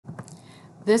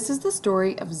This is the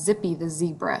story of Zippy the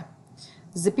Zebra.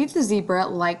 Zippy the Zebra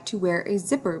liked to wear a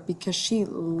zipper because she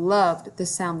loved the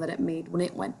sound that it made when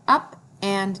it went up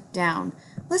and down.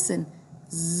 Listen.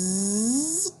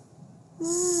 Zzz,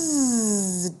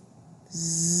 zzz,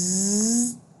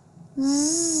 zzz,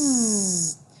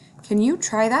 zzz. Can you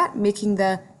try that, making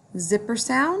the zipper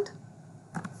sound?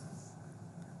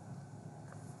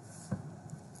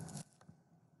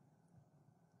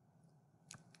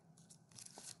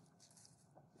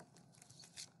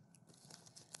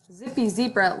 Zippy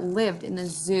Zebra lived in a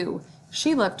zoo.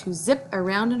 She loved to zip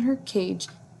around in her cage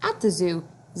at the zoo.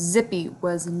 Zippy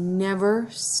was never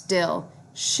still.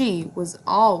 She was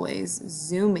always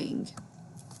zooming.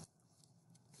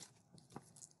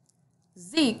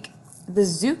 Zeke, the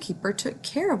zookeeper, took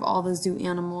care of all the zoo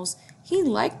animals. He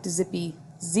liked Zippy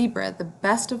Zebra the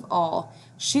best of all.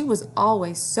 She was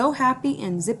always so happy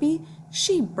and zippy,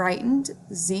 she brightened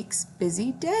Zeke's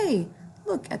busy day.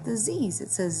 Look at the Z's. It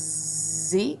says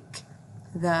Zeke,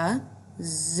 the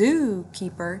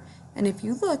zookeeper. And if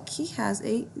you look, he has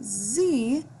a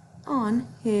Z on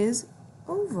his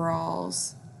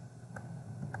overalls.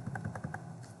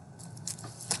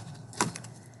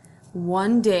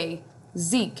 One day,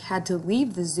 Zeke had to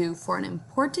leave the zoo for an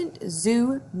important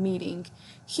zoo meeting.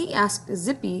 He asked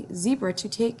Zippy Zebra to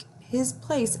take his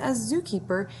place as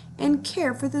zookeeper and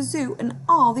care for the zoo and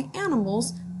all the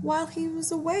animals while he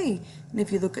was away. And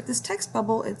if you look at this text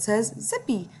bubble, it says,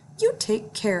 Zippy, you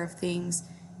take care of things.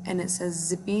 And it says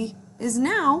Zippy is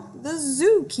now the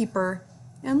zookeeper.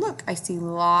 And look, I see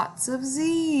lots of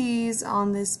Z's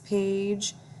on this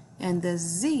page. And the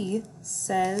Z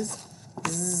says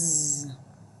Z.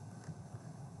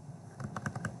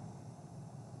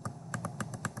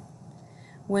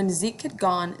 When Zeke had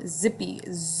gone, Zippy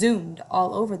zoomed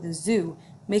all over the zoo,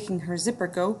 making her zipper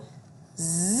go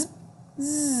zzz,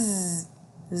 zzz,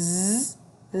 zzz,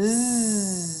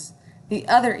 zzz. The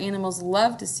other animals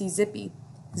loved to see Zippy.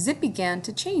 Zip began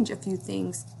to change a few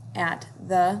things at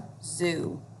the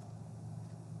zoo.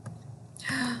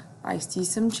 I see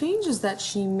some changes that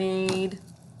she made.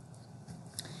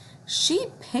 She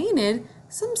painted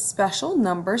some special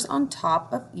numbers on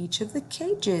top of each of the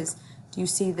cages. Do you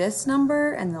see this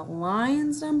number and the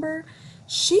lion's number?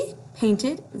 She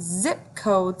painted zip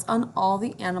codes on all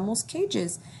the animals'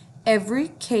 cages. Every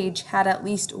cage had at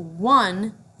least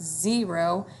one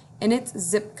 0 in its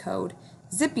zip code.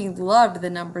 Zippy loved the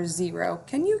number 0.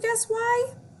 Can you guess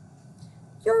why?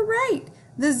 You're right.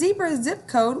 The zebra zip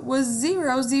code was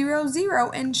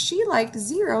 000, and she liked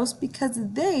zeros because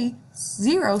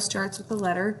 0 starts with the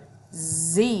letter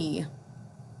Z.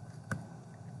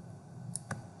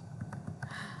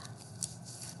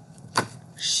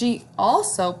 She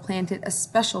also planted a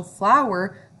special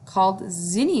flower called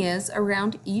zinnias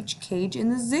around each cage in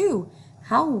the zoo.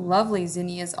 How lovely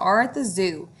zinnias are at the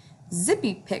zoo.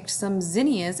 Zippy picked some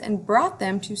zinnias and brought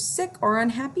them to sick or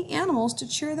unhappy animals to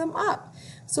cheer them up.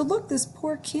 So look, this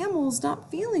poor camel is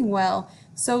not feeling well.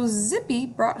 So Zippy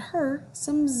brought her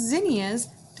some zinnias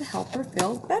to help her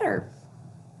feel better.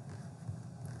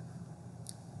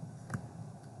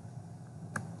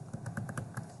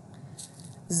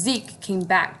 Zeke came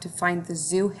back to find the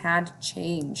zoo had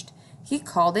changed. He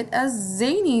called it a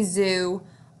zany zoo.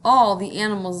 All the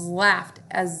animals laughed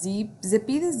as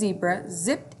Zippy the Zebra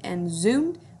zipped and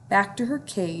zoomed back to her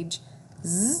cage.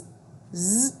 Zzz,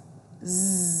 zzz,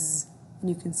 zzz. And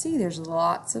you can see there's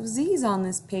lots of Z's on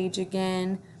this page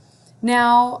again.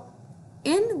 Now,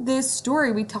 in this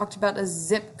story, we talked about a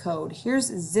zip code. Here's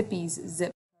Zippy's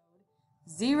zip code.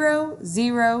 0,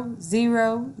 0,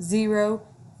 0, 0,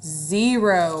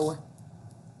 0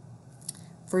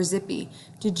 for Zippy.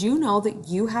 Did you know that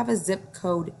you have a zip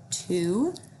code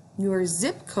too? Your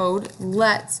zip code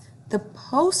lets the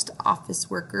post office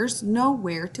workers know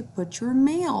where to put your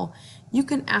mail. You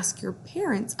can ask your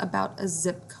parents about a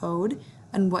zip code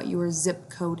and what your zip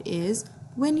code is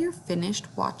when you're finished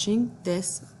watching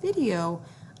this video.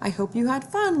 I hope you had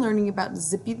fun learning about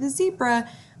Zippy the Zebra,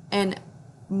 and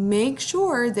make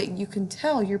sure that you can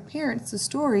tell your parents the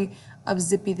story of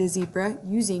Zippy the Zebra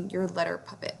using your letter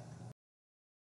puppet.